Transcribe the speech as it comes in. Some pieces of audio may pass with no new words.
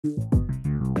Holy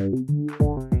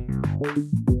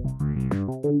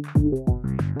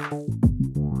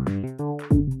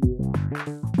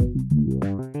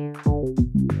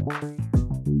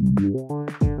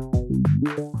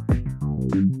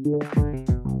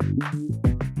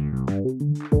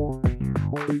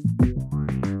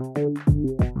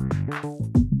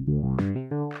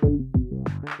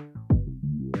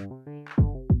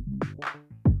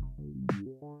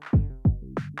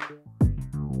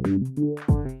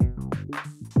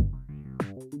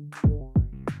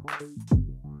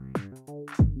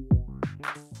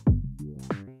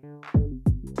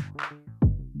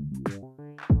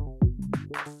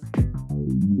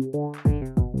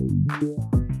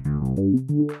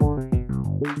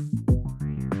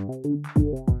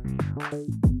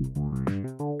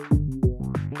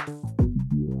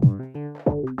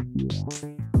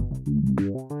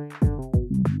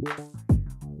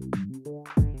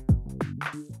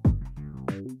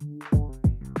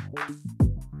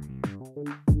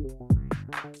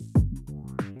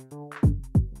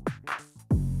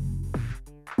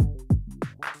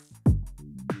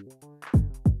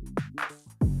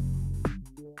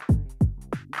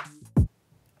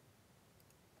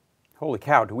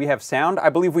cow, do we have sound? I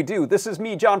believe we do. This is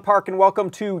me, John Park, and welcome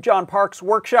to John Park's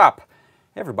Workshop.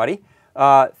 Hey everybody,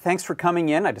 thanks for coming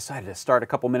in. I decided to start a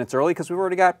couple minutes early because we've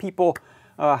already got people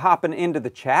hopping into the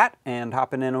chat and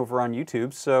hopping in over on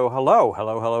YouTube. So hello,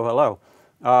 hello, hello,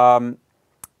 hello.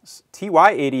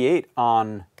 TY88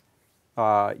 on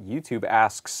YouTube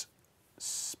asks,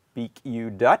 speak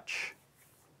you Dutch?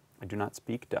 I do not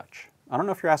speak Dutch. I don't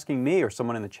know if you're asking me or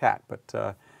someone in the chat,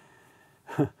 but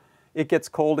it gets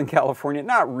cold in California.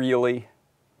 Not really.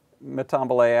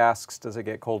 Matambale asks, does it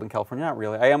get cold in California? Not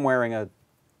really. I am wearing a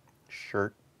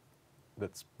shirt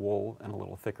that's wool and a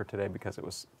little thicker today because it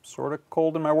was sort of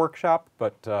cold in my workshop,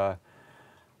 but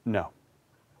no,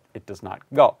 it does not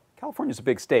go. California's a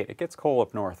big state. It gets cold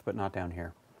up north, but not down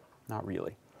here. Not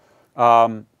really.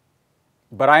 But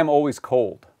I am always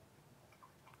cold.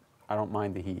 I don't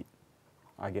mind the heat.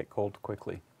 I get cold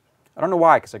quickly. I don't know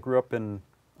why, because I grew up in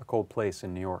a cold place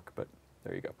in New York, but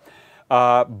there you go.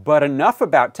 But enough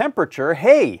about temperature.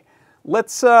 Hey,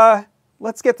 let's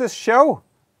get this show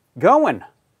going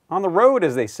on the road,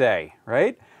 as they say,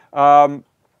 right? So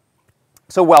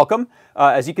welcome.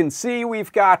 As you can see,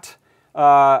 we've got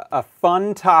a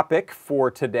fun topic for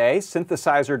today,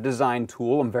 synthesizer design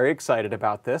tool. I'm very excited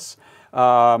about this.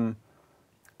 I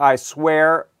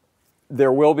swear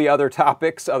there will be other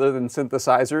topics other than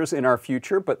synthesizers in our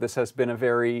future, but this has been a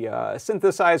very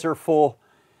synthesizer full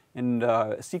and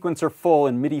sequencer full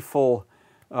and MIDI full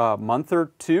month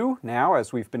or two now,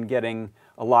 as we've been getting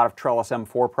a lot of Trellis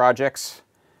M4 projects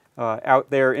out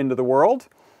there into the world.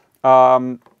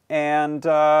 But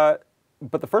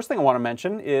the first thing I want to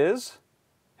mention is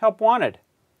help wanted.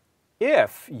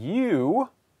 If you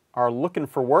are looking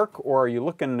for work or are you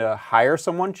looking to hire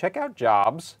someone, check out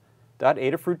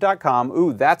jobs.adafruit.com.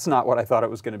 Ooh, that's not what I thought it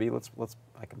was going to be.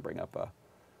 I can bring up a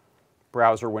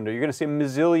browser window. You're going to see a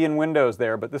mazillion windows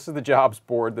there, but this is the jobs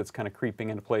board that's kind of creeping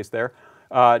into place there.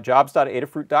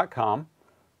 Jobs.adafruit.com.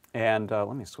 And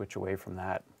let me switch away from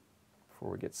that before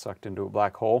we get sucked into a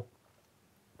black hole.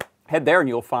 Head there and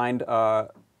you'll find a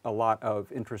lot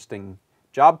of interesting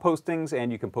job postings,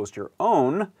 and you can post your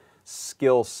own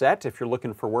skill set if you're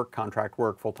looking for work, contract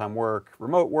work, full-time work,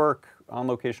 remote work,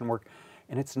 on-location work,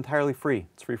 and it's entirely free.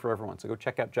 It's free for everyone, so go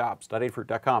check out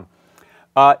jobs.adafruit.com.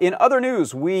 In other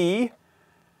news, we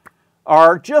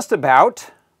are just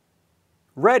about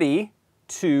ready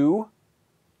to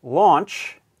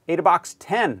launch AdaBox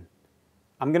 10.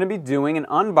 I'm going to be doing an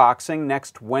unboxing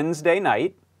next Wednesday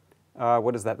night.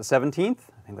 What is that, the 17th?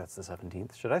 I think that's the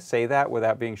 17th. Should I say that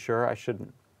without being sure? I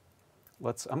shouldn't.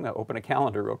 I'm going to open a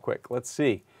calendar real quick. Let's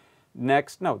see. The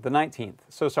 19th.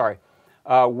 So sorry.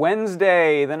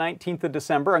 Wednesday, the 19th of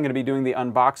December, I'm going to be doing the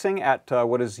unboxing at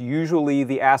what is usually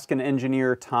the Ask an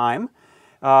Engineer time.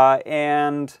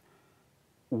 And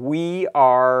we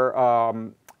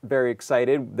are very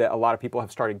excited that a lot of people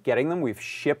have started getting them. We've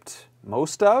shipped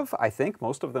most of, I think.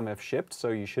 Most of them have shipped, so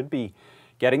you should be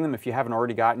getting them if you haven't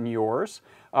already gotten yours.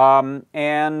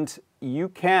 And you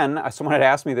can, someone had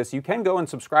asked me this, you can go and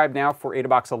subscribe now for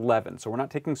AdaBox 11. So we're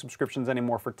not taking subscriptions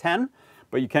anymore for 10,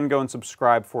 but you can go and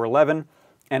subscribe for 11.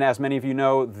 And as many of you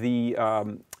know, the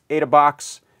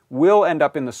AdaBox will end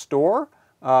up in the store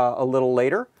a little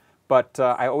later. But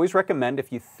I always recommend,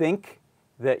 if you think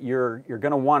that you're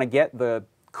going to want to get the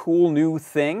cool new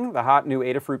thing, the hot new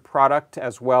Adafruit product,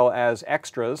 as well as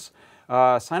extras,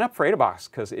 sign up for AdaBox,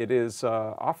 because it is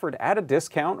offered at a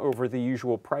discount over the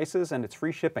usual prices, and it's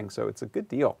free shipping, so it's a good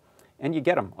deal. And you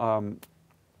get them.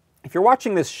 If you're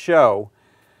watching this show,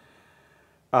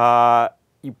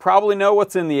 you probably know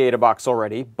what's in the Ada box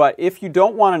already, but if you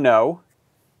don't want to know,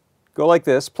 go like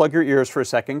this, plug your ears for a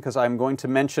second, because I'm going to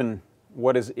mention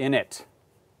what is in it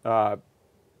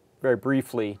very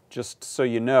briefly, just so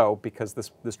you know, because this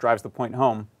drives the point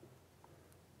home.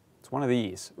 It's one of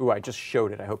these. Ooh, I just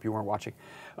showed it. I hope you weren't watching.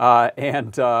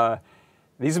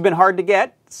 These have been hard to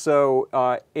get, so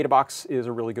AdaBox is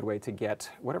a really good way to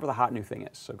get whatever the hot new thing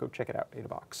is. So go check it out,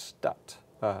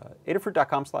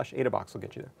 Adafruit.com/AdaBox will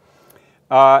get you there.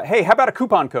 Hey, how about a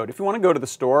coupon code? If you want to go to the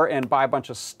store and buy a bunch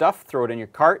of stuff, throw it in your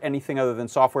cart, anything other than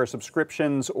software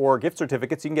subscriptions or gift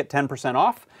certificates, you can get 10%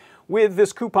 off with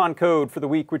this coupon code for the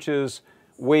week, which is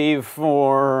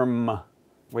waveform.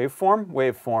 Waveform?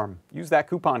 Waveform. Use that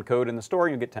coupon code in the store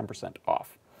and you'll get 10%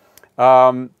 off.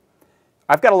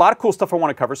 I've got a lot of cool stuff I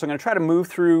want to cover, so I'm going to try to move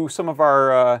through some of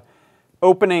our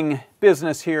opening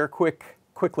business here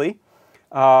quickly.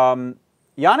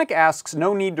 Yannick asks,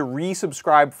 no need to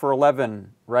resubscribe for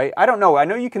 11, right? I don't know. I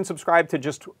know you can subscribe to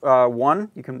just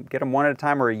one. You can get them one at a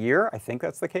time or a year. I think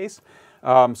that's the case.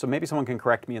 So maybe someone can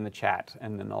correct me in the chat,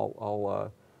 and then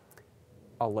I'll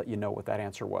let you know what that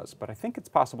answer was. But I think it's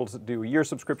possible to do a year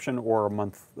subscription or a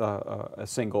month, a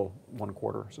single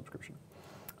 1/4 subscription.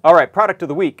 All right, product of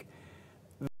the week.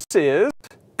 This is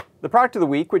the product of the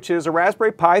week, which is a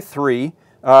Raspberry Pi 3.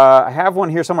 I have one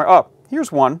here somewhere. Oh,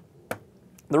 here's one.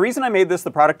 The reason I made this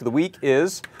the product of the week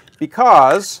is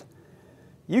because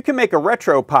you can make a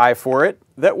retro Pi for it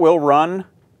that will run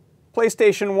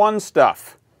PlayStation 1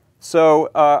 stuff. So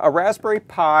a Raspberry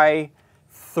Pi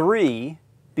 3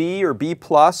 B or B+,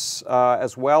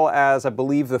 as well as I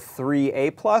believe the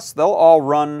 3A+, they'll all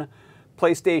run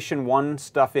PlayStation 1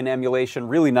 stuff in emulation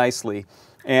really nicely.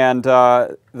 And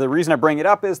the reason I bring it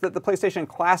up is that the PlayStation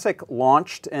Classic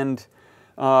launched, and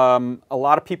a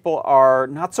lot of people are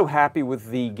not so happy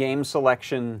with the game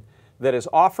selection that is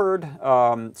offered.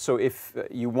 So if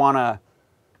you want to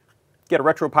get a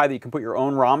retro Pi that you can put your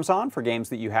own ROMs on for games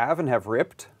that you have and have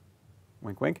ripped,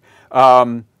 wink wink,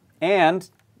 and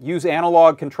use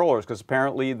analog controllers, because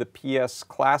apparently the PS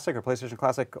Classic or PlayStation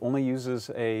Classic only uses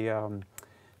a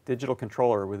digital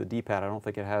controller with a D-pad. I don't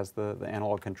think it has the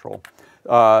analog control.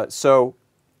 So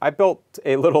I built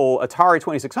a little Atari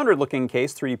 2600 looking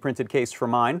case, 3D printed case for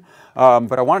mine,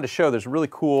 but I wanted to show there's a really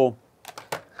cool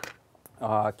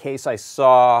case I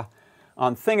saw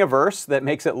on Thingiverse that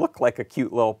makes it look like a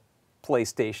cute little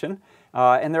PlayStation.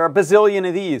 And there are a bazillion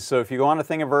of these, so if you go on to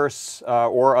Thingiverse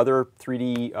or other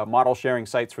 3D model sharing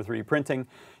sites for 3D printing,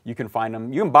 you can find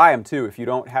them. You can buy them too. If you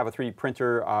don't have a 3D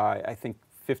printer, I think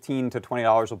 $15 to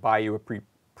 $20 will buy you a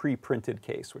pre-printed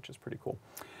case, which is pretty cool.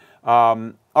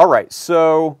 All right,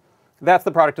 so that's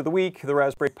the product of the week, the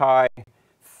Raspberry Pi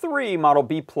 3 Model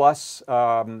B+.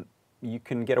 You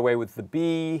can get away with the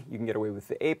B, you can get away with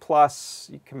the A+,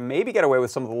 you can maybe get away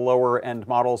with some of the lower end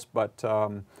models, but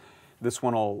this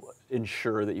one will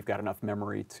ensure that you've got enough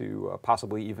memory to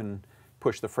possibly even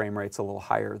push the frame rates a little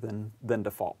higher than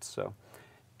default. So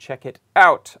check it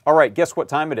out. All right, guess what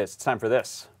time it is? It's time for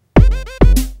this.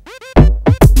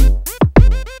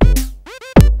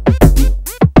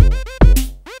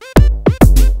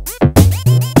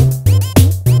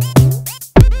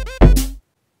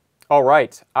 All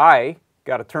right, I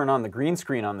got to turn on the green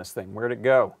screen on this thing. Where'd it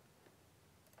go?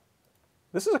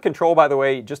 This is a control, by the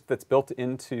way, just that's built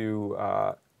into,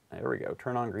 there we go,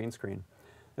 turn on green screen.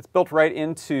 It's built right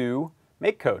into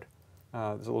MakeCode.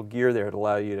 There's a little gear there to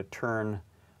allow you to turn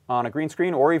on a green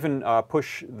screen or even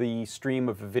push the stream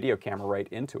of a video camera right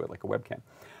into it, like a webcam.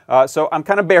 So I'm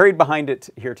kind of buried behind it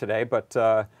here today, but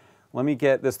let me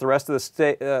get this the rest of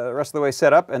the way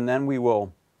set up, and then we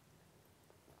will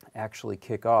actually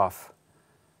kick off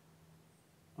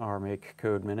our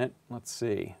MakeCode minute. Let's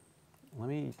see. Let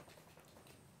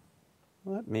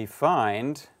me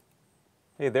find.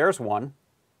 Hey, there's one.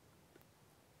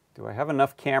 Do I have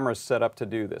enough cameras set up to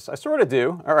do this? I sort of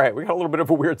do. All right, we got a little bit of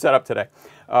a weird setup today.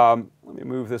 Let me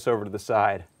move this over to the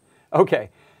side. Okay,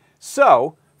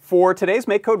 so for today's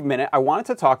MakeCode Minute, I wanted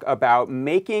to talk about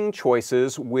making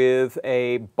choices with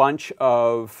a bunch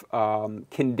of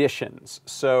conditions.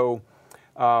 So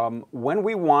when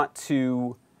we want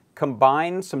to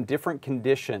combine some different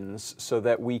conditions so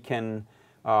that we can,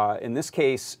 in this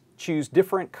case, choose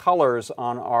different colors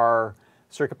on our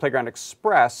Circuit Playground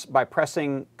Express by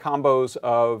pressing combos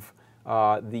of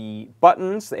the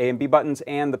buttons, the A and B buttons,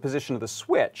 and the position of the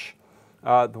switch.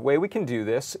 The way we can do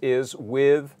this is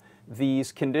with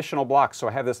these conditional blocks. So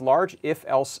I have this large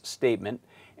if-else statement,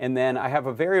 and then I have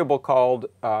a variable called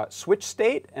switch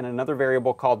state and another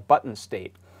variable called button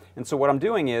state. And so what I'm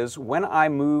doing is when I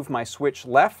move my switch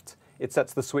left, it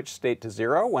sets the switch state to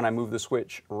 0. When I move the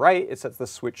switch right, it sets the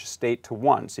switch state to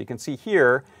 1. So you can see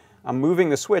here, I'm moving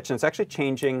the switch, and it's actually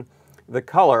changing the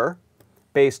color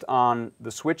based on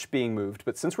the switch being moved.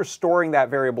 But since we're storing that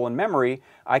variable in memory,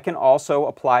 I can also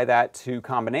apply that to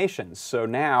combinations. So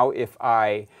now if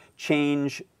I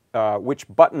change which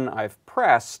button I've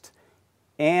pressed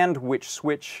and which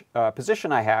switch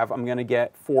position I have, I'm going to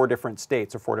get 4 different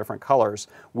states or 4 different colors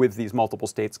with these multiple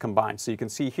states combined. So you can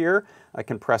see here, I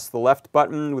can press the left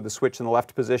button with the switch in the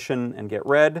left position and get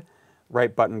red.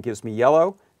 Right button gives me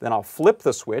yellow. Then I'll flip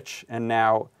the switch, and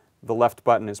now the left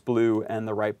button is blue and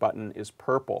the right button is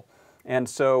purple. And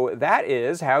so that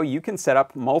is how you can set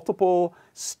up multiple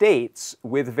states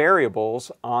with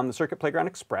variables on the Circuit Playground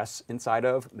Express inside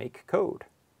of Make Code.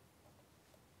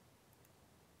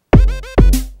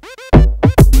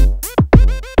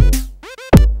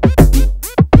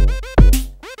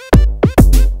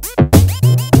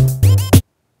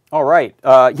 All right,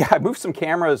 yeah, I moved some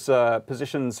cameras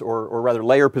positions, or rather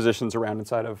layer positions around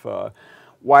inside of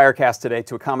Wirecast today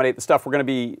to accommodate the stuff we're going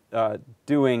to be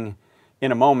doing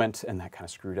in a moment, and that kind of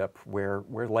screwed up where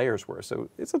layers were. So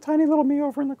it's a tiny little me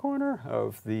over in the corner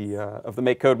of the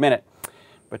Make Code Minute,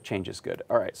 but change is good.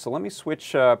 All right, so let me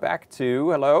switch back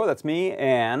to, hello, that's me,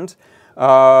 and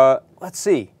let's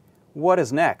see, what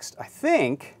is next? I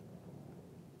think,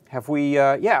 have we,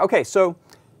 yeah, okay, so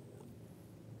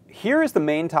here is the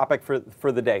main topic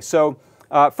for the day. So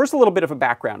first, a little bit of a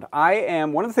background.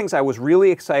 One of the things I was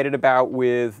really excited about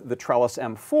with the Trellis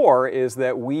M4 is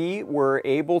that we were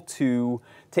able to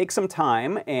take some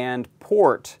time and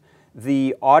port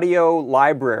the audio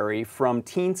library from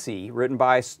Teensy, written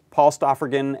by Paul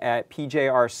Stoffergen at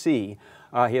PJRC.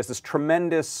 He has this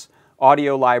tremendous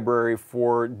audio library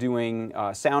for doing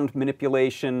sound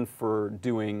manipulation, for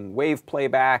doing wave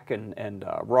playback and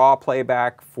raw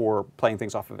playback, for playing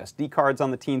things off of SD cards on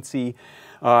the Teensy,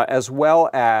 as well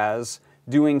as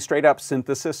doing straight up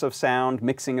synthesis of sound,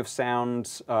 mixing of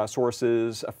sound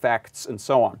sources, effects, and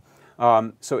so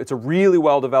on. So it's a really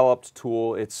well-developed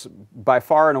tool. It's by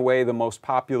far and away the most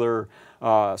popular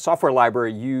software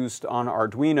library used on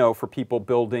Arduino for people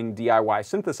building DIY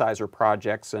synthesizer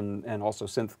projects and also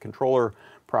synth controller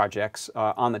projects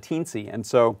on the Teensy. And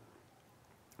so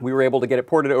we were able to get it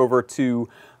ported over to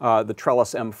the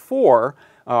Trellis M4,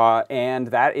 and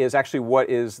that is actually what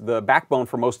is the backbone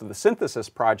for most of the synthesis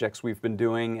projects we've been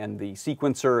doing, and the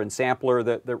sequencer and sampler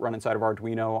that run inside of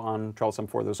Arduino on Trellis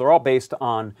M4. Those are all based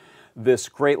on this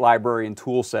great library and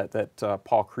tool set that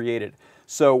Paul created.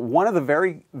 So one of the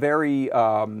very, very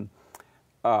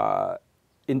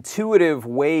intuitive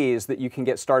ways that you can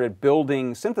get started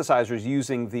building synthesizers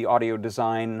using the audio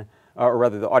design, or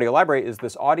rather the audio library, is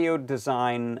this audio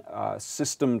design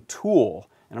system tool.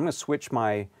 And I'm going to switch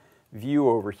my view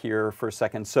over here for a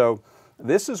second. So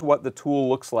this is what the tool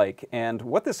looks like. And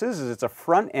what this is it's a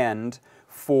front end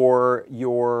for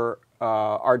your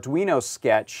Arduino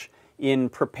sketch in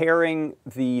preparing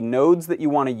the nodes that you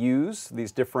want to use,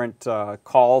 these different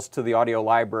calls to the audio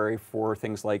library for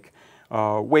things like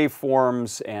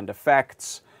waveforms and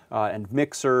effects and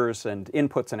mixers and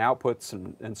inputs and outputs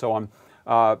and so on.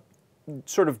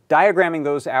 Sort of diagramming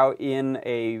those out in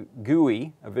a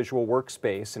GUI, a visual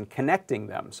workspace, and connecting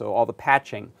them, so all the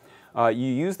patching. You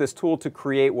use this tool to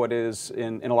create what is,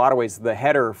 in a lot of ways, the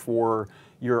header for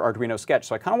your Arduino sketch.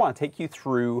 So I kind of want to take you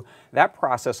through that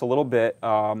process a little bit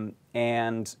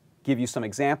and give you some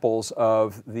examples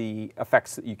of the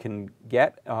effects that you can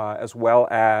get, as well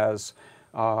as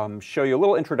show you a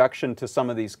little introduction to some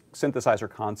of these synthesizer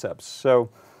concepts. So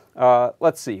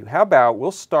let's see, how about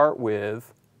we'll start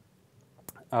with,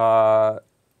 let's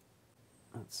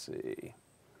see,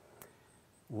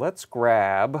 let's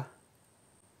grab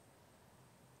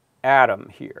Atom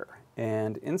here.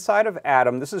 And inside of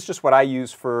Atom, this is just what I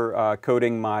use for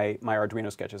coding my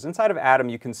Arduino sketches. Inside of Atom,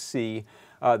 you can see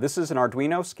this is an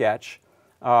Arduino sketch,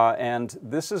 and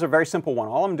this is a very simple one.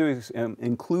 All I'm doing is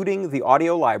including the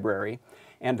audio library,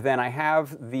 and then I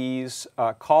have these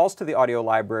calls to the audio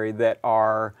library that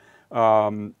are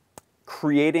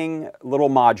creating little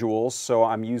modules. So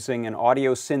I'm using an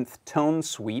audio synth tone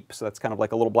sweep, so that's kind of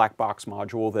like a little black box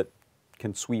module that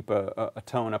can sweep a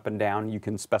tone up and down. You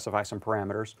can specify some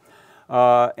parameters.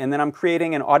 And then I'm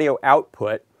creating an audio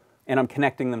output, and I'm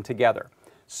connecting them together.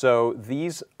 So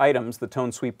these items, the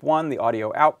tone sweep 1, the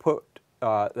audio output,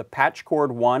 the patch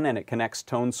cord 1, and it connects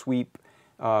tone sweep,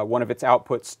 one of its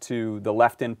outputs to the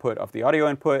left input of the audio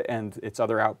input, and its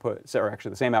other output, or actually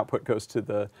the same output goes to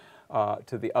the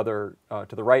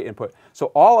right input. So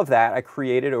all of that I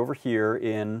created over here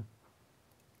in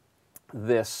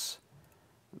this.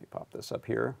 Let me pop this up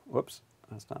here. Whoops,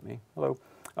 that's not me. Hello.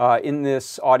 in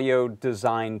this audio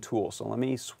design tool. So let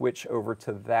me switch over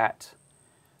to that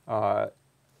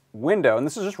window, and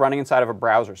this is just running inside of a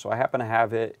browser, so I happen to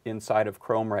have it inside of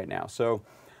Chrome right now. So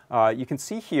you can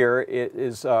see here it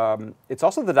is, it's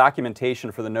also the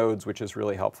documentation for the nodes, which is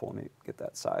really helpful. Let me get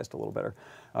that sized a little better.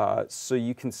 So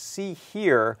you can see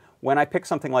here, when I pick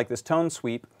something like this tone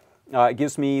sweep, it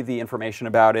gives me the information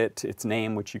about it, its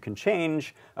name, which you can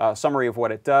change, summary of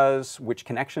what it does, which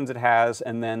connections it has,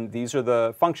 and then these are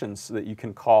the functions that you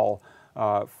can call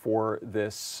for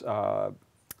this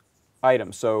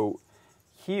item. So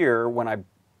here, when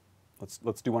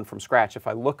let's do one from scratch. If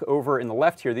I look over in the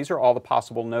left here, these are all the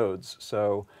possible nodes.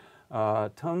 So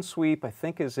tone sweep, I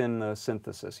think, is in the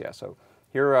synthesis. Yeah, so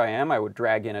here I am. I would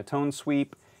drag in a tone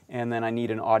sweep, and then I need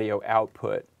an audio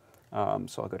output.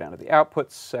 So I'll go down to the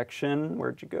output section.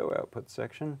 Where'd you go, output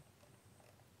section?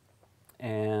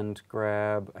 And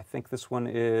grab, I think this one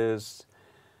is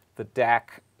the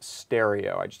DAC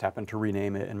stereo. I just happened to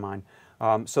rename it in mine.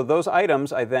 So those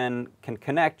items I then can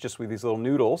connect just with these little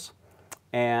noodles,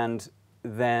 and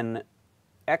then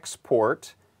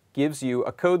export gives you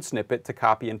a code snippet to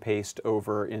copy and paste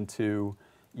over into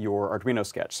your Arduino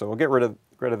sketch. So we'll get rid of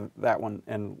that one,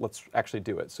 and let's actually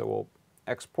do it. So we'll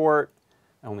export.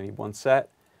 I only need one set.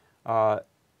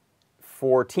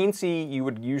 For Teensy, you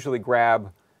would usually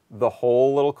grab the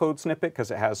whole little code snippet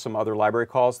because it has some other library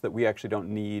calls that we actually don't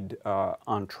need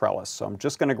on Trellis. So I'm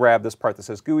just going to grab this part that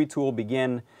says GUI tool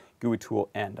begin, GUI tool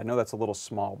end. I know that's a little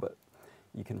small, but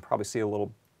you can probably see a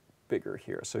little bigger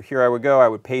here. So here I would go, I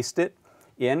would paste it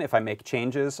in. If I make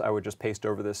changes, I would just paste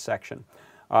over this section.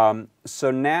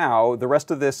 So now the rest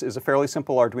of this is a fairly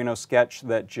simple Arduino sketch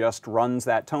that just runs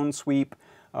that tone sweep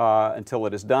until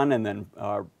it is done, and then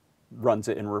runs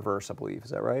it in reverse, I believe.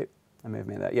 Is that right? I may have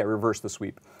made that. Yeah, reverse the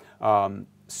sweep.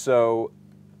 So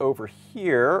over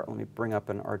here, let me bring up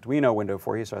an Arduino window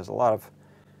for you. So there's a lot of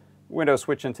window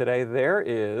switching today.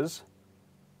 There's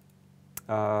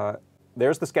the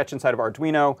sketch inside of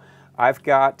Arduino. I've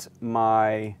got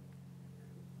my,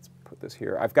 let's put this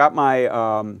here. I've got my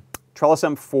Trellis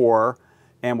M4,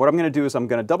 and what I'm going to do is I'm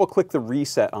going to double-click the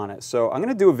reset on it. So I'm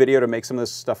going to do a video to make some of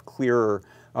this stuff clearer.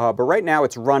 But right now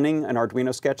it's running an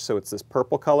Arduino sketch, so it's this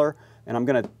purple color, and I'm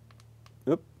going to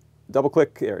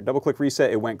double-click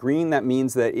reset. It went green. That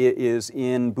means that it is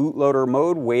in bootloader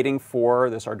mode, waiting for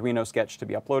this Arduino sketch to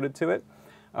be uploaded to it.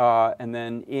 And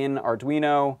then in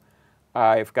Arduino,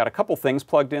 I've got a couple things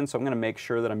plugged in, so I'm going to make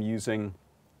sure that I'm using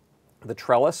the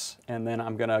Trellis, and then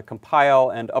I'm going to compile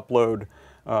and upload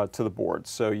to the board.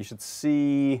 So you should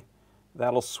see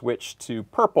that'll switch to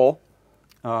purple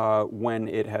when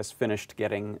it has finished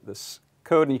getting this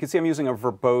code. And you can see I'm using a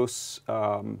verbose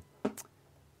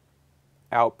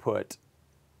output.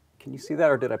 Can you see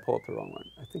that, or did I pull up the wrong one?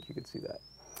 I think you could see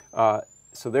that.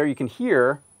 So there you can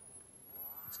hear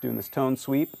it's doing this tone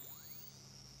sweep.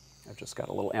 I've just got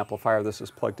a little amplifier this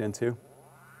is plugged into.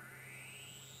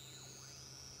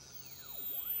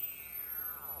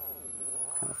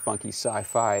 Kind of funky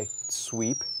sci-fi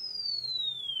sweep.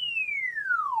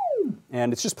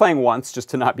 And it's just playing once, just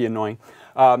to not be annoying.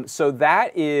 So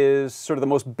that is sort of the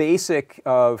most basic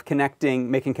of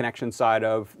making connections side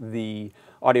of the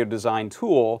audio design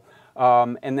tool.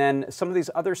 And then some of these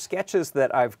other sketches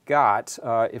that I've got,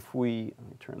 let me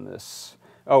turn this,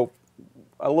 a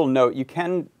little note, you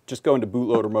can just go into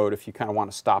bootloader mode if you kind of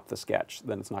want to stop the sketch.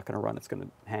 Then it's not going to run, it's going to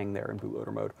hang there in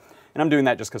bootloader mode. And I'm doing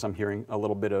that just because I'm hearing a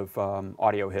little bit of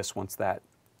audio hiss once that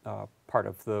part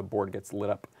of the board gets lit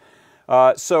up.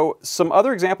 So some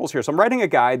other examples here. So I'm writing a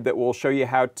guide that will show you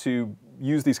how to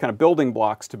use these kind of building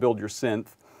blocks to build your synth.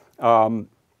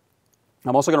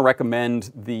 I'm also going to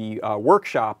recommend the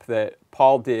workshop that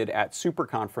Paul did at Super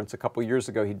Conference a couple years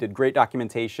ago. He did great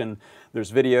documentation.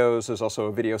 There's videos. There's also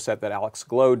a video set that Alex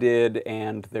Glow did,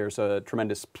 and there's a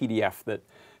tremendous PDF that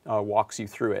walks you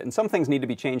through it. And some things need to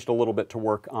be changed a little bit to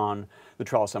work on the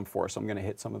Trellis M4, so I'm going to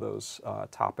hit some of those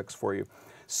topics for you.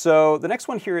 So the next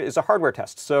one here is a hardware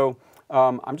test. So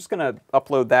I'm just going to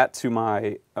upload that to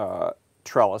my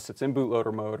Trellis. It's in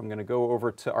bootloader mode. I'm going to go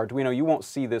over to Arduino. You won't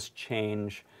see this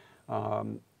change,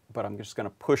 but I'm just going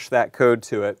to push that code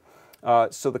to it.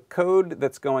 So the code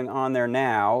that's going on there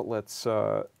now, let's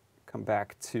come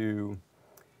back to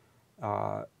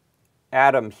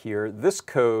Adam here. This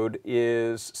code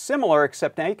is similar,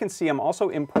 except now you can see I'm also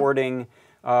importing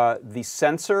the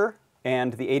sensor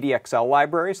and the ADXL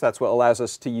library. So that's what allows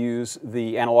us to use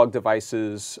the Analog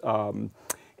Devices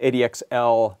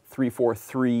ADXL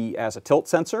 343 as a tilt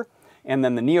sensor. and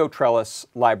then the Trellis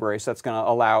library, so that's going to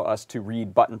allow us to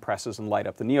read button presses and light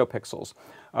up the NeoPixels.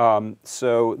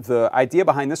 So the idea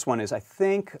behind this one is, I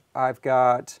think I've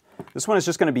got, this one is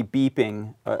just going to be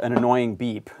beeping, an annoying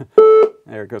beep.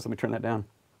 There it goes, let me turn that down.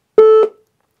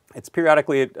 It's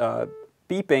periodically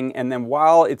beeping, and then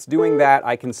while it's doing that,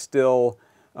 I can still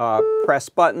press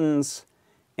buttons,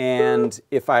 and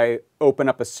if I open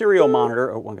up a serial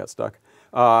monitor, oh, one got stuck,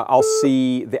 I'll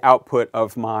see the output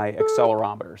of my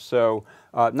accelerometer. So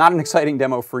not an exciting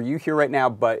demo for you here right now,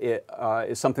 but it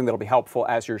is something that'll be helpful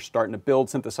as you're starting to build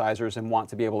synthesizers and want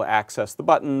to be able to access the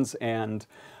buttons and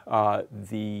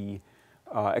the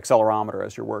accelerometer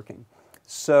as you're working.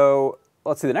 So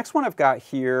let's see, the next one I've got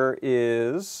here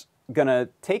is going to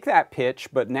take that pitch,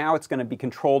 but now it's going to be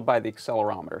controlled by the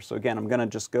accelerometer. So again, I'm going to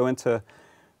just go into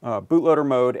bootloader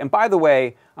mode. And by the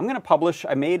way, I'm going to publish,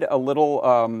 I made a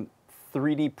little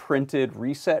 3D printed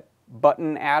reset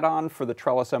button add-on for the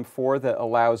Trellis M4 that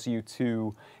allows you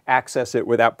to access it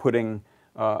without putting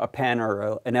a pen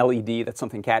or an LED. That's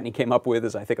something Kattni came up with,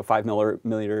 is I think a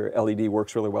 5mm LED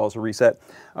works really well as a reset.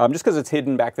 Just because it's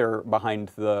hidden back there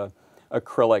behind the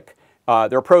acrylic.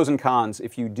 There are pros and cons.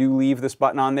 If you do leave this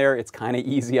button on there, it's kind of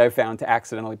easy, I've found, to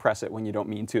accidentally press it when you don't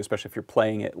mean to, especially if you're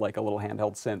playing it like a little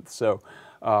handheld synth. So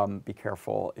be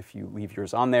careful if you leave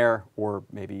yours on there, or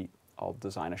maybe I'll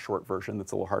design a short version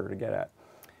that's a little harder to get at,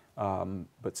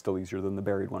 but still easier than the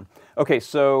buried one. Okay,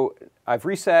 so I've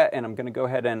reset, and I'm going to go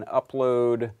ahead and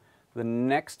upload the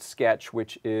next sketch,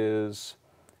 which is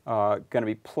going to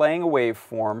be playing a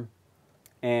waveform,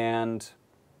 and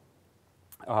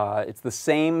it's the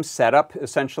same setup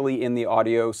essentially in the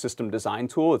audio system design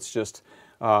tool. It's just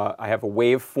I have a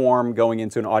waveform going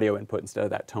into an audio input instead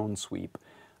of that tone sweep.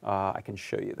 I can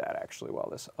show you that actually while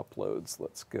this uploads.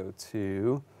 Let's go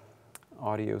to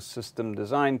Audio System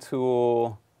Design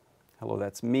Tool. Hello,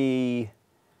 that's me.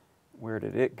 Where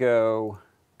did it go?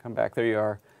 Come back, there you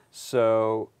are.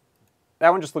 So that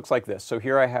one just looks like this. So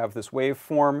here I have this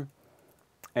waveform,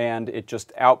 and it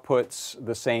just outputs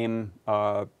the same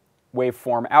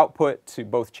waveform output to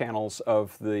both channels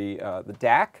of the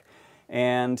DAC.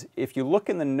 And if you look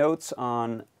in the notes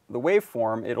on the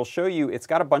waveform, it'll show you it's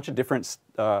got a bunch of different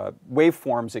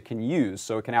waveforms it can use.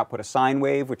 So it can output a sine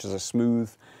wave, which is a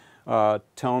smooth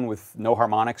tone with no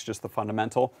harmonics, just the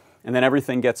fundamental. And then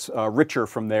everything gets richer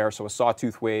from there. So a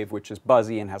sawtooth wave, which is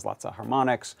buzzy and has lots of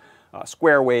harmonics.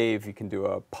 Square wave, you can do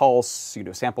a pulse, you can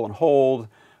do a sample and hold.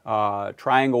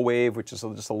 Triangle wave, which is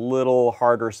just a little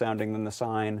harder sounding than the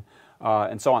sine,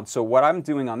 and so on. So what I'm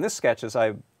doing on this sketch is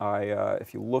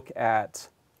if you look at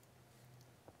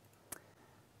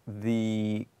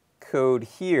the code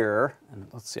here, and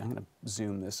let's see, I'm going to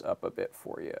zoom this up a bit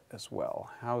for you as well.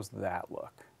 How's that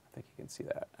look? I think you can see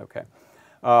that. Okay.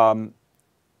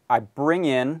 I bring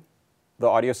in the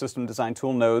Audio System Design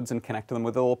Tool nodes and connect them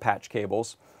with the little patch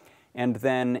cables. And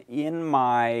then in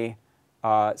my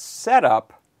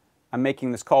setup, I'm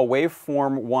making this call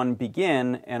waveform1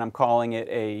 begin, and I'm calling it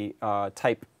a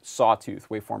type sawtooth,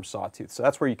 waveform sawtooth. So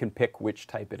that's where you can pick which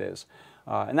type it is.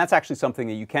 And that's actually something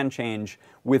that you can change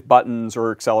with buttons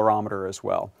or accelerometer as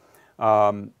well.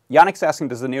 Yannick's asking,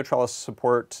 does the NeoTrellis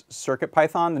support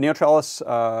CircuitPython? The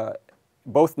NeoTrellis,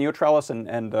 both NeoTrellis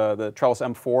and the Trellis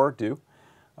M4 do,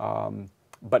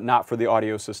 but not for the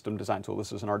Audio System Design Tool.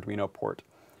 This is an Arduino port.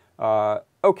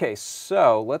 Okay,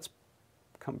 so let's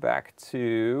come back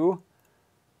to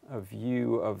a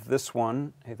view of this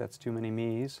one. Hey, that's too many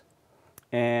me's.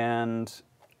 And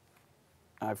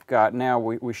I've got now,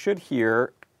 we should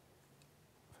hear,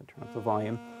 if I turn up the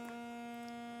volume.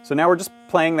 So now we're just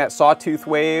playing that sawtooth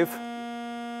wave.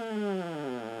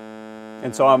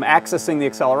 And so I'm accessing the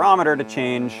accelerometer to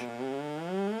change.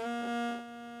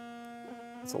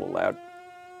 It's a little loud.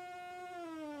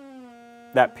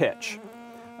 That pitch.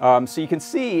 So you can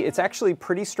see it's actually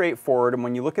pretty straightforward, and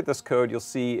when you look at this code, you'll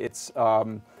see it's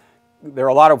there are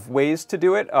a lot of ways to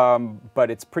do it, but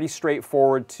it's pretty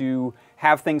straightforward to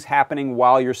have things happening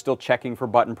while you're still checking for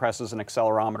button presses and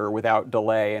accelerometer without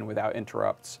delay and without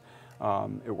interrupts.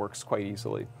 It works quite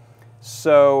easily.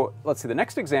 So let's see, the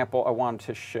next example I wanted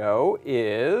to show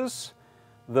is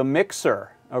the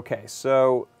mixer. Okay,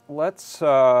 so let's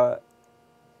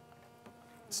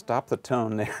stop the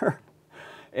tone there.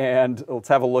 And let's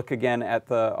have a look again at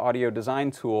the audio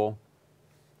design tool.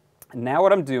 Now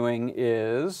what I'm doing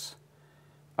is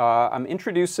I'm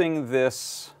introducing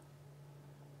this,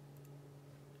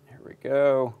 here we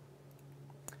go.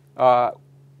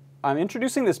 I'm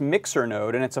introducing this mixer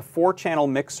node, and it's a 4-channel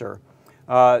mixer.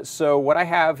 So what I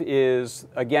have is,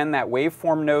 again, that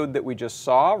waveform node that we just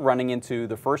saw running into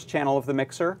the first channel of the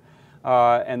mixer.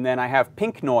 And then I have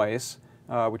pink noise,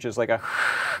 which is like a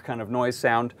kind of noise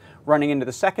sound running into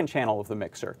the second channel of the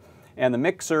mixer. And the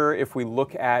mixer, if we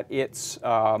look at its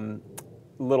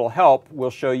little help, will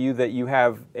show you that you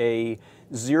have a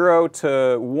 0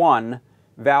 to 1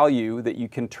 value that you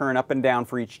can turn up and down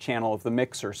for each channel of the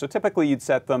mixer. So typically you'd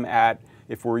set them at,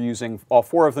 if we're using all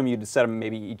 4 of them, you'd set them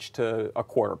maybe each to a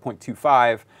quarter,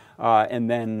 0.25, and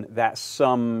then that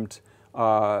summed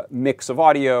mix of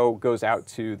audio goes out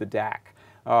to the DAC.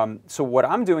 So what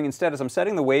I'm doing instead is I'm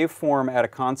setting the waveform at a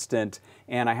constant,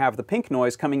 and I have the pink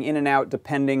noise coming in and out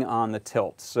depending on the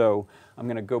tilt. So I'm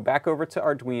going to go back over to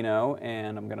Arduino,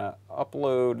 and I'm going to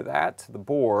upload that to the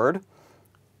board.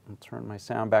 I'll turn my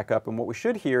sound back up, and what we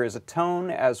should hear is a tone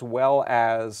as well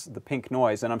as the pink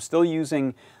noise. And I'm still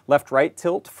using left-right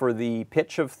tilt for the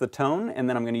pitch of the tone, and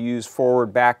then I'm going to use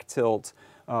forward-back tilt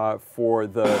for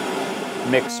the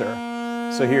mixer.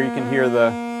 So here you can hear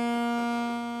the...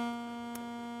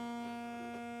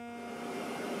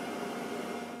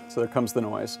 So there comes the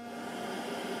noise.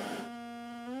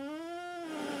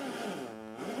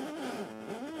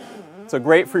 So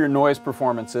great for your noise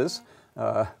performances.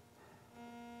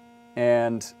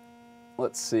 And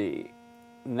let's see,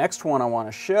 next one I want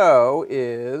to show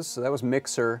is, so that was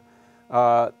mixer,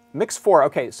 mix 4.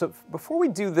 Okay, so before we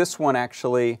do this one,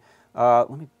 actually, let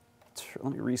me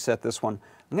reset this one.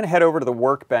 I'm going to head over to the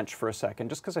workbench for a second,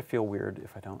 just because I feel weird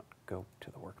if I don't go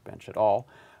to the workbench at all.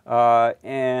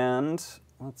 And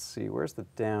let's see, where's the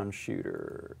down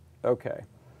shooter? Okay,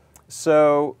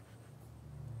 so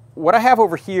what I have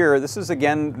over here, this is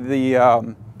again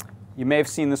the, you may have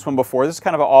seen this one before. This is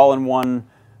kind of an all-in-one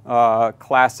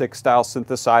classic style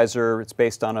synthesizer. It's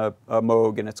based on a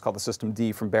Moog, and it's called the System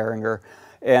D from Behringer.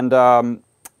 And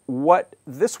what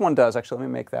this one does, actually, let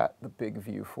me make that the big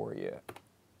view for you.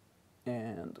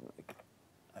 And make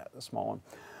that the small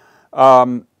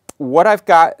one. What I've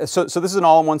got, so this is an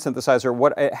all-in-one synthesizer.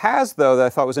 What it has, though, that I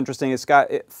thought was interesting, it's got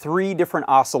 3 different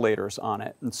oscillators on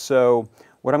it. And so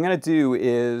what I'm going to do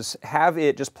is have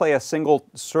it just play a single,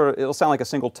 it'll sound like a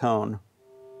single tone.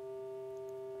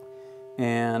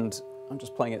 And I'm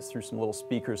just playing it through some little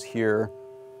speakers here.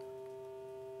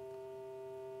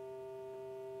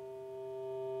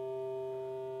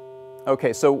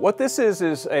 Okay, so what this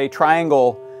is a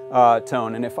triangle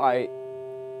tone, and if I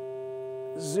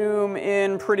zoom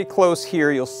in pretty close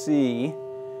here, you'll see,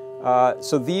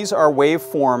 so these are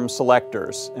waveform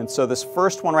selectors. And so this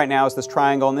first one right now is this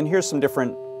triangle, and then here's some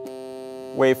different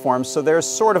waveforms. So there's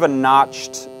sort of a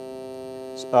notched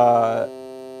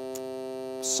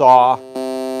saw.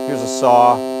 Here's a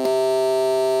saw.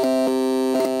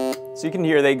 So you can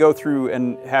hear they go through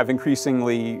and have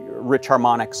increasingly rich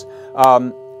harmonics.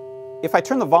 If I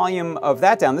turn the volume of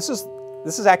that down, this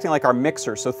is acting like our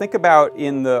mixer. So think about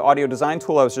in the audio design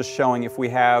tool I was just showing, if we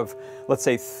have, let's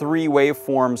say, 3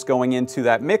 waveforms going into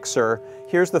that mixer,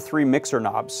 here's the 3 mixer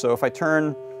knobs. So if I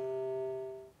turn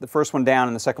the first one down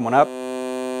and the second one up,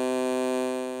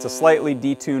 it's a slightly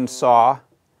detuned saw.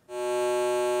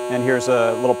 And here's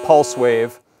a little pulse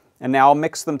wave. And now I'll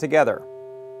mix them together.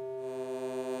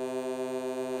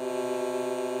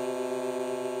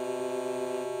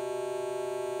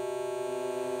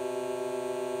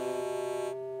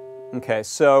 Okay,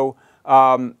 so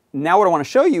now what I want to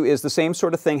show you is the same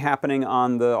sort of thing happening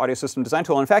on the audio system design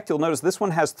tool. In fact, you'll notice this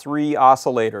one has 3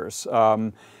 oscillators.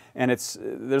 And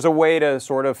there's a way to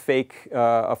sort of fake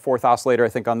a 4th oscillator, I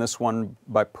think, on this one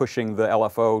by pushing the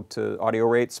LFO to audio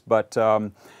rates. But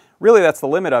really, that's the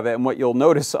limit of it. And what you'll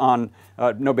notice on,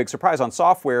 no big surprise, on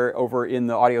software over in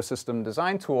the audio system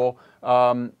design tool,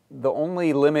 the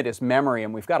only limit is memory.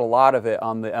 And we've got a lot of it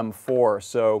on the M4.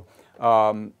 So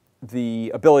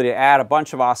the ability to add a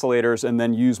bunch of oscillators and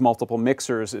then use multiple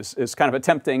mixers is kind of a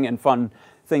tempting and fun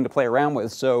thing to play around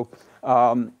with. So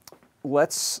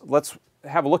let's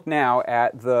have a look now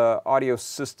at the audio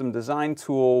system design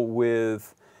tool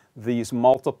with these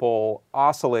multiple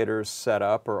oscillators set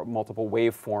up, or multiple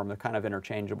waveform. They're kind of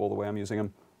interchangeable the way I'm using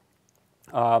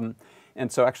them.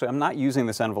 And so actually I'm not using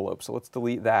this envelope, so let's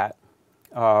delete that.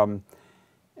 And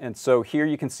so here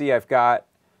you can see I've got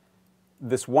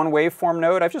this one waveform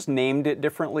node. I've just named it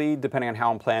differently depending on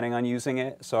how I'm planning on using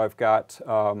it. So I've got,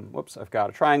 I've got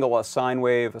a triangle, a sine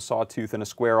wave, a sawtooth, and a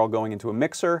square all going into a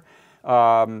mixer.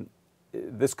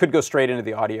 This could go straight into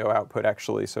the audio output,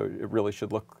 actually, so it really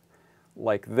should look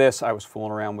like this. I was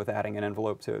fooling around with adding an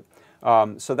envelope to it.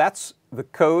 So that's the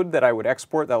code that I would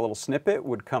export. That little snippet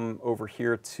would come over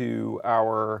here to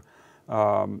our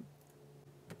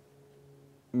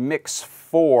mix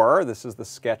 4. This is the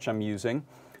sketch I'm using.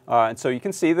 And so you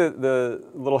can see the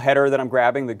little header that I'm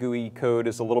grabbing, the GUI code,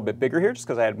 is a little bit bigger here just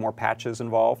because I had more patches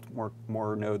involved,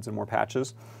 more nodes and more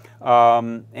patches.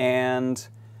 And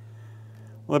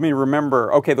Let me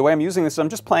remember. Okay, the way I'm using this, I'm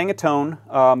just playing a tone,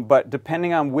 but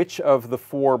depending on which of the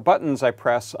 4 buttons I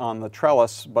press on the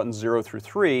trellis, buttons 0 through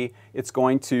 3, it's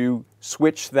going to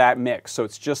switch that mix. So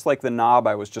it's just like the knob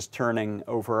I was just turning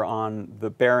over on the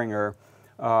Behringer.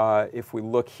 If we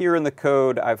look here in the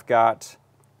code, I've got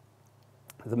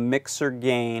the mixer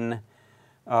gain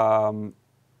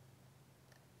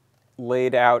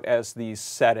laid out as these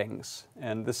settings.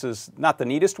 And this is not the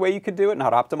neatest way you could do it,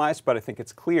 not optimized, but I think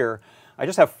it's clear. I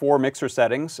just have 4 mixer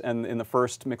settings, and in the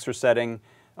first mixer setting,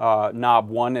 knob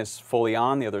 1 is fully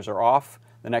on, the others are off.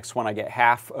 The next one I get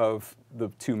half of the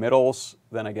 2 middles,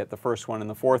 then I get the first one and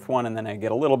the fourth one, and then I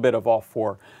get a little bit of all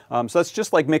 4. So that's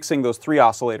just like mixing those 3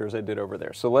 oscillators I did over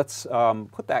there. So let's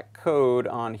put that code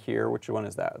on here. Which one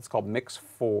is that? It's called Mix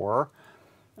 4.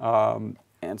 And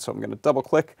so I'm going to double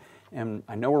click, and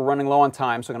I know we're running low on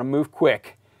time, so I'm going to move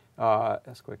quick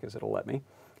as it'll let me.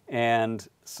 And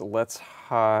so let's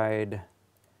hide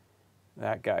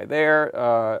that guy there.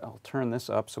 I'll turn this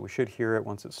up so we should hear it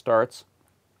once it starts.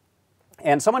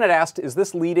 And someone had asked, is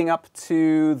this leading up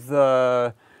to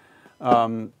the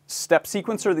step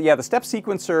sequencer? Yeah, the step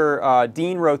sequencer,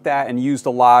 Dean wrote that and used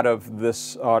a lot of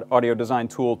this audio design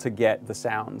tool to get the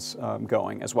sounds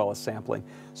going, as well as sampling.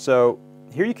 So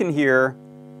here you can hear,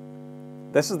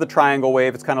 this is the triangle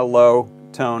wave, it's kind of low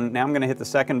tone. Now I'm going to hit the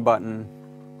second button.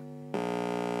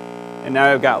 And now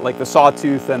I've got like the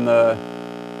sawtooth and the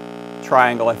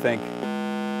triangle, I think.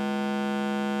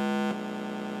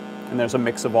 And there's a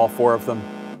mix of all 4 of them.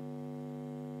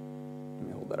 Let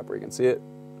me hold that up where you can see it.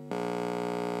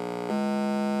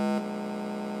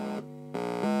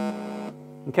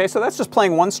 Okay, so that's just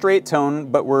playing one straight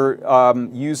tone, but we're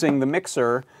using the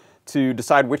mixer to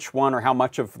decide which one or how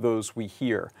much of those we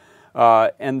hear.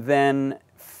 And then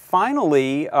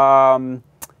finally,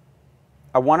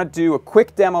 I want to do a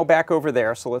quick demo back over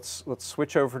there, so let's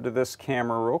switch over to this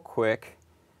camera real quick.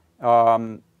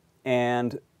 And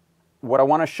what I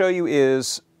want to show you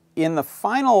is, in the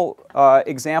final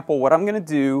example, what I'm going to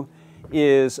do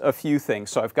is a few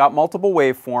things. So I've got multiple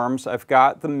waveforms, I've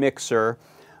got the mixer,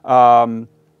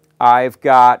 I've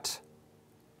got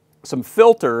some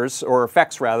filters, or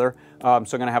effects rather. So I'm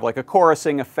going to have like a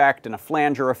chorusing effect and a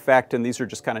flanger effect, and these are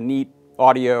just kind of neat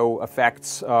audio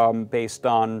effects based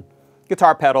on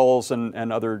guitar pedals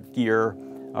and other gear,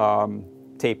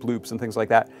 tape loops and things like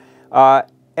that.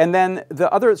 And then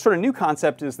the other sort of new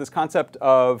concept is this concept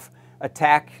of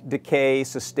attack, decay,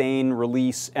 sustain,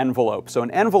 release envelope. So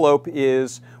an envelope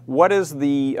is, what does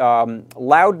the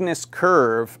loudness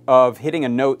curve of hitting a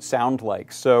note sound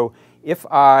like? So if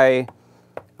I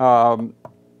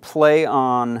play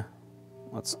on,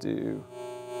 let's do,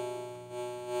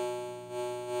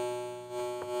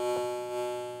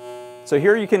 so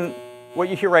here you can, what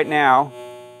you hear right now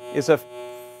is a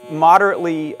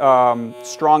moderately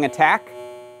strong attack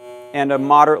and a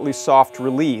moderately soft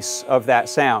release of that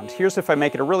sound. Here's if I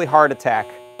make it a really hard attack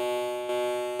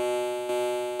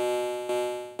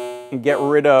and get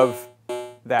rid of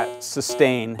that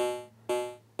sustain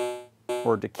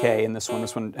or decay in this one.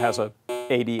 This one has a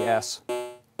ADS.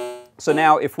 So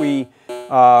now if we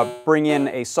bring in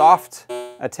a soft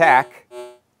attack,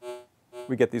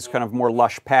 we get these kind of more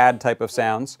lush pad type of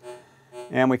sounds.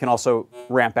 And we can also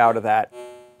ramp out of that.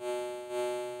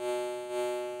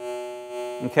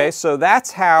 Okay, so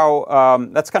that's how,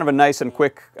 that's kind of a nice and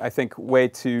quick, I think, way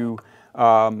to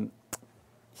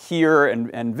hear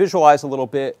and visualize a little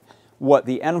bit what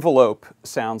the envelope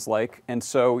sounds like. And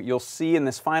so you'll see in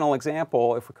this final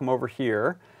example, if we come over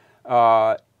here,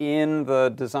 in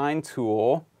the design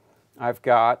tool, I've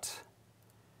got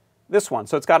this one.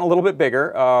 So it's gotten a little bit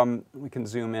bigger. We can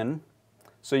zoom in.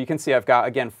 So you can see I've got,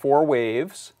 again, 4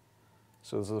 waves.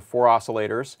 So those are the 4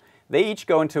 oscillators. They each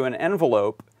go into an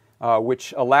envelope,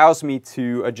 which allows me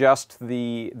to adjust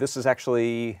the, this is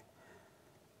actually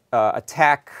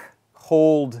attack,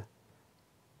 hold,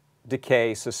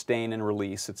 decay, sustain, and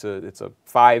release. It's a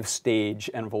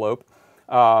 5-stage envelope.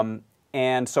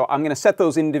 And so I'm going to set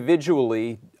those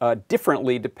individually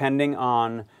differently depending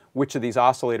on which of these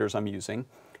oscillators I'm using.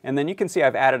 And then you can see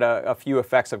I've added a few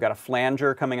effects. I've got a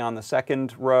flanger coming on the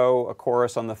second row, a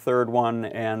chorus on the third one,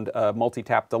 and a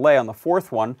multi-tap delay on the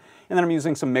fourth one. And then I'm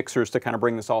using some mixers to kind of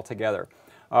bring this all together.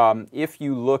 If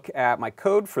you look at my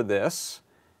code for this,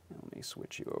 let me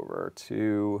switch you over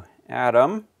to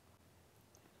Adam.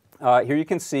 Here you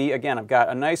can see, again, I've got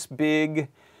a nice big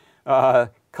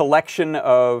collection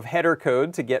of header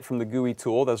code to get from the GUI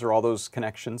tool. Those are all those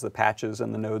connections, the patches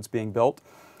and the nodes being built.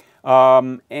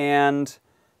 And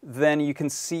then you can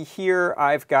see here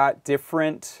I've got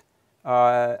different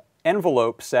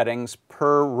envelope settings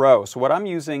per row. So what I'm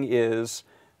using is,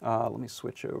 let me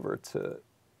switch over to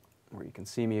where you can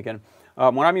see me again.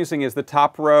 What I'm using is the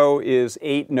top row is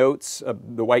 8 notes,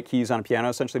 the white keys on a piano,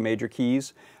 essentially major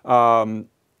keys,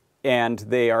 and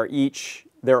they are each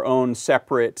their own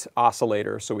separate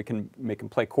oscillator, so we can make them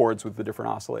play chords with the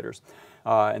different oscillators.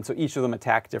 And so each of them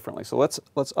attack differently. So let's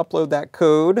upload that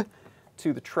code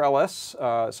to the Trellis.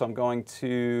 So I'm going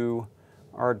to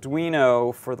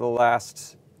Arduino for the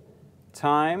last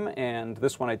time, and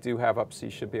this one I do have up, so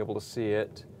you should be able to see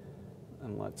it.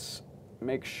 And let's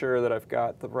make sure that I've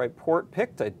got the right port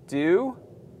picked. I do.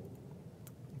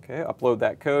 Okay, upload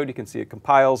that code. You can see it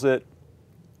compiles it.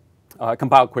 It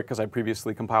compiled quick because I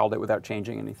previously compiled it without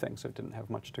changing anything, so it didn't have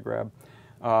much to grab.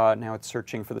 Now it's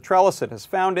searching for the Trellis. It has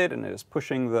found it, and it is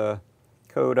pushing the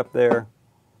code up there.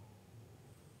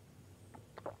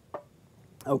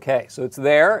 Okay, so it's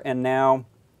there, and now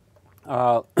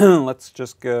let's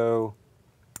just go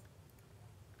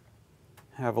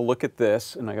have a look at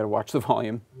this, and I got to watch the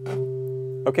volume.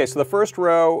 Okay, so the first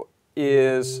row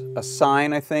is a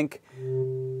sine, I think,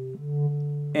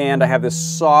 and I have this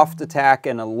soft attack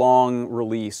and a long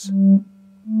release. And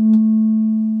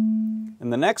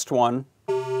the next one,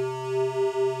 you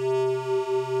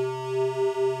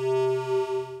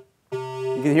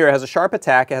can hear it has a sharp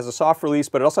attack, it has a soft release,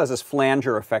 but it also has this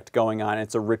flanger effect going on.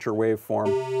 It's a richer waveform.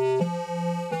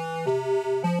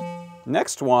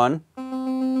 Next one,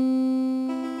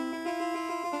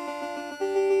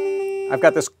 I've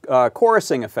got this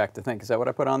chorusing effect, I think. Is that what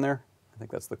I put on there? I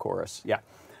think that's the chorus. Yeah.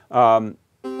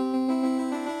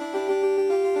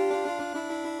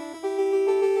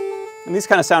 And these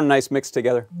kind of sound nice mixed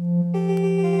together.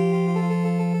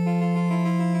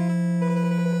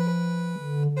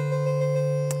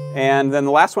 And then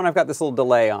the last one, I've got this little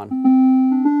delay on.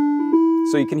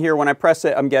 So you can hear when I press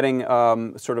it, I'm getting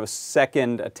sort of a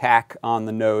second attack on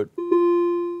the note.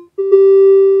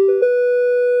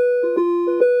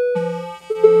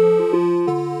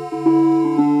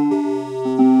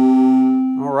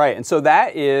 All right, and so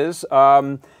that is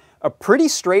a pretty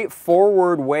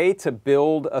straightforward way to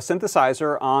build a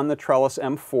synthesizer on the Trellis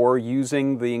M4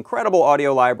 using the incredible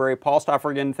audio library. Paul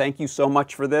Stoffergen, thank you so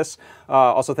much for this.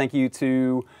 Also thank you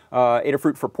to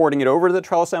Adafruit for porting it over to the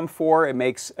Trellis M4. It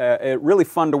makes it really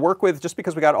fun to work with just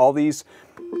because we got all these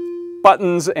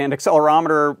buttons and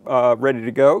accelerometer ready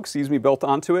to go, built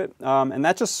onto it. And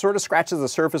that just sort of scratches the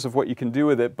surface of what you can do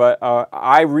with it. But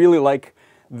I really like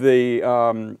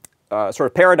the sort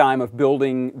of paradigm of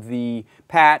building the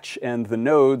patch and the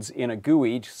nodes in a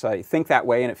GUI. So I think that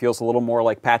way, and it feels a little more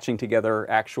like patching together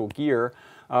actual gear.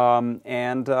 Someone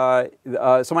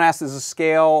asked, is a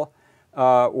scale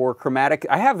or chromatic?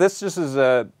 I have this just as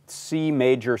a C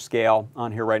major scale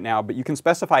on here right now, but you can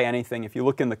specify anything. If you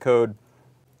look in the code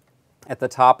at the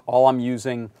top, all I'm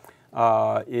using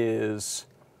is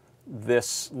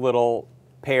this little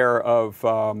pair of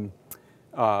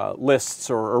lists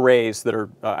or arrays that are,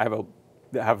 I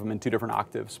have them in 2 different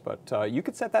octaves, but you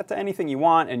could set that to anything you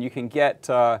want, and you can get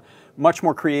much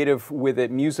more creative with it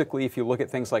musically if you look at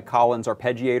things like Colin's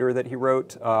arpeggiator that he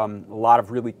wrote. A lot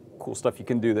of really cool stuff you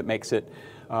can do that makes it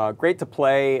great to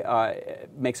play,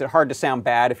 makes it hard to sound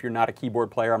bad if you're not a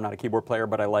keyboard player. I'm not a keyboard player,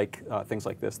 but I like things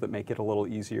like this that make it a little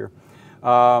easier.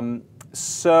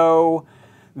 So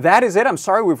that is it. I'm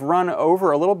sorry we've run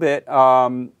over a little bit.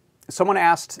 Someone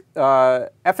asked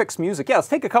FX Music. Yeah, let's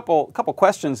take a couple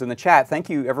questions in the chat. Thank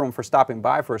you, everyone, for stopping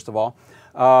by, first of all.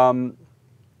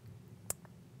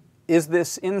 Is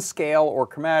this in scale or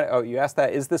chromatic? Oh, you asked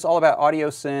that. Is this all about audio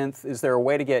synth? Is there a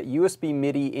way to get USB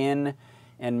MIDI in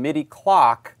and MIDI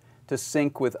clock to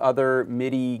sync with other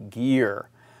MIDI gear?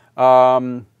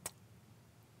 I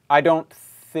don't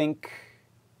think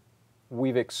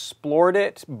we've explored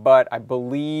it, but I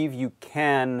believe you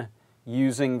can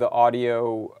using the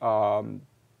audio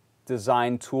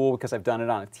design tool, because I've done it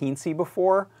on a Teensy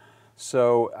before.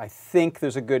 So I think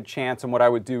there's a good chance, and what I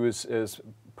would do is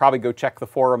probably go check the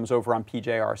forums over on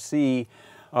PJRC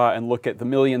and look at the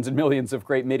millions and millions of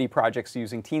great MIDI projects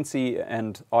using Teensy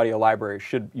and audio library.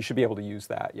 You should be able to use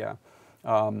that, yeah.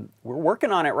 We're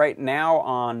working on it right now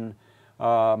on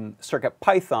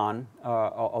CircuitPython.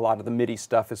 A lot of the MIDI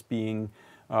stuff is being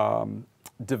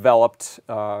developed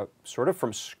sort of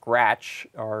from scratch.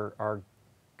 Our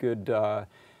good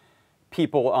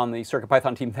people on the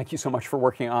CircuitPython team, thank you so much for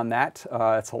working on that.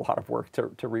 It's a lot of work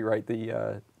to rewrite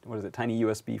the, tiny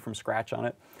USB from scratch on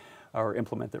it, or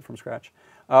implement it from scratch.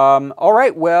 All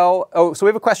right, well, so we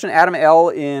have a question, Adam L.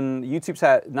 in YouTube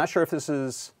chat. Not sure if this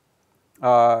is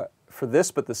for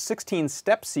this, but the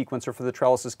 16-step sequencer for the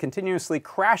Trellis is continuously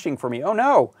crashing for me. Oh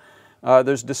no!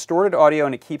 There's distorted audio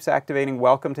and it keeps activating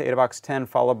welcome to AdaBox 10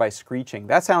 followed by screeching.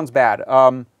 That sounds bad.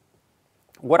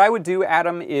 What I would do,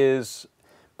 Adam, is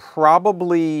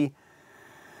probably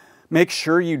make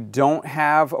sure you don't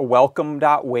have a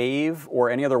welcome.wave or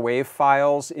any other wave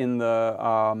files in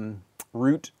the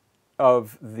root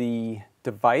of the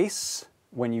device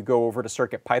when you go over to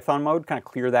CircuitPython mode. Kind of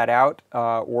clear that out,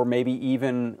 or maybe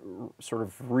even sort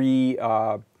of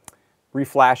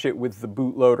reflash it with the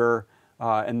bootloader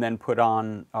and then put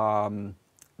on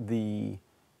the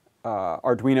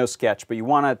Arduino sketch. But you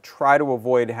want to try to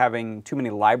avoid having too many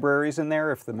libraries in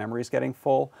there if the memory is getting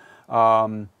full.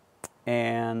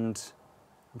 And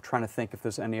I'm trying to think if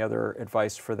there's any other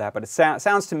advice for that. But it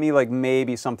sounds to me like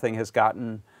maybe something has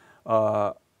gotten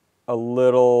a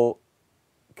little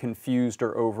confused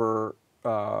or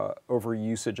over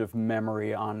usage of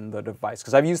memory on the device.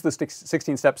 Because I've used the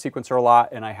 16-step sequencer a lot,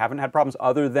 and I haven't had problems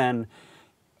other than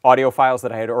audio files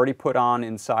that I had already put on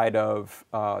inside of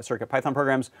CircuitPython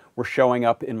programs were showing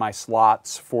up in my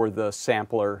slots for the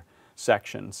sampler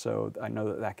section. So I know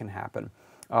that that can happen.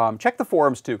 Check the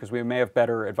forums too, because we may have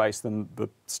better advice than the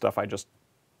stuff I just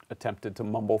attempted to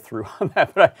mumble through on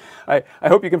that. But I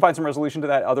hope you can find some resolution to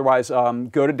that. Otherwise,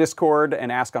 go to Discord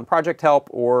and ask on project help,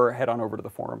 or head on over to the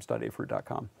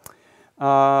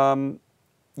forums.adafruit.com.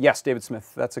 Yes, David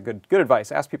Smith, that's a good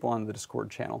advice. Ask people on the Discord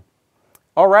channel.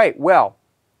 All right, well,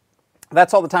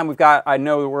 that's all the time we've got. I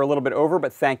know we're a little bit over,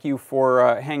 but thank you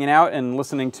for hanging out and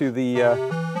listening to the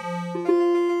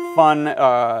fun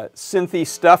synthy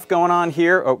stuff going on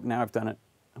here. Oh, now I've done it.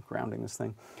 I'm grounding this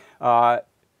thing.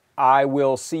 I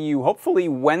will see you hopefully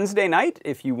Wednesday night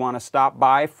if you want to stop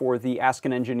by for the Ask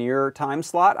an Engineer time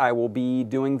slot. I will be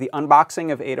doing the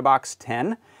unboxing of AdaBox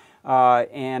 10,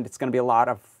 and it's going to be a lot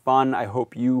of fun. I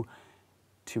hope you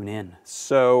tune in.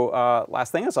 So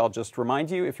last thing is I'll just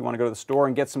remind you, if you want to go to the store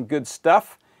and get some good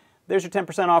stuff, there's your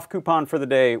 10% off coupon for the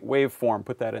day, Waveform.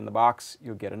 Put that in the box.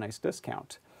 You'll get a nice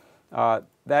discount.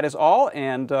 That is all,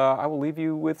 and I will leave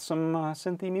you with some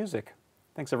synthy music.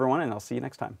 Thanks, everyone, and I'll see you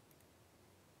next time.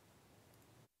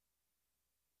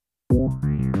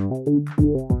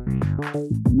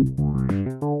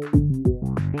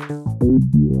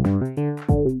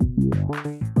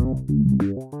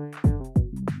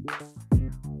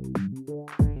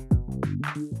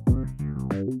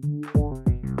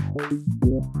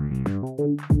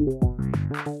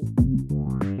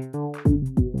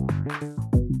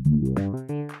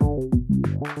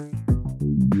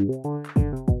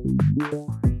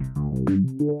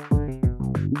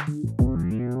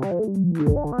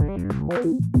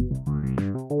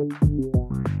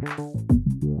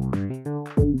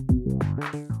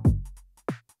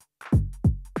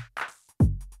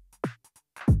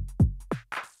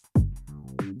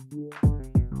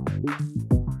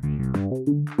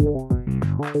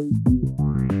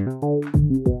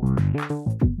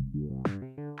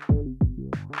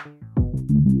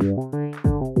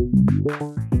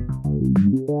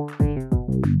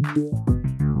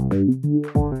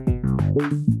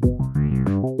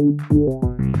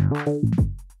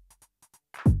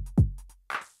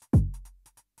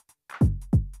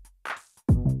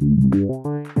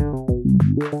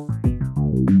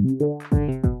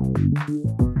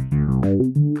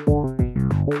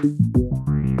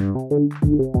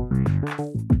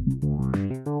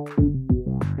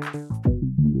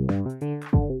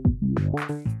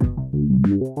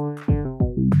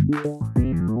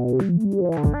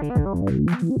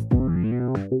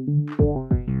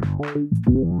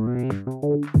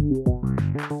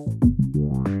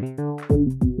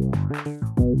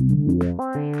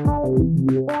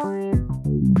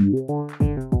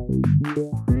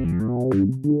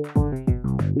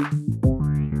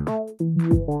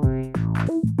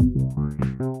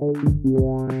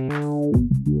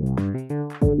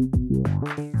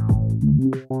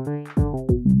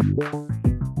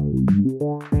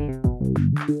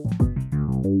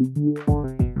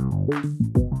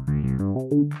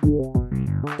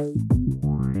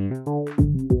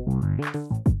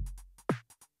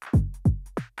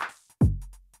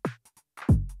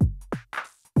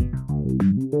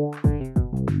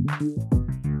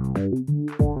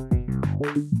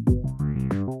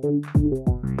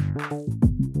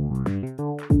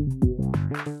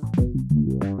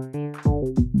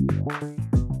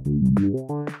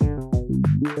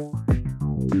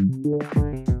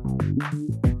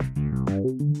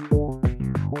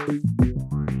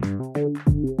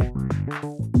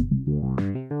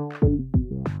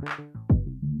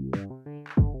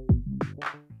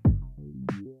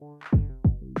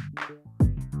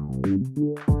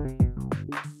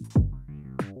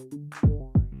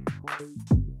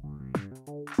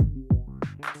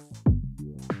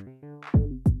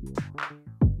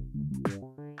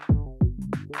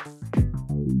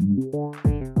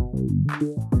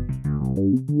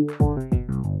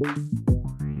 Yeah.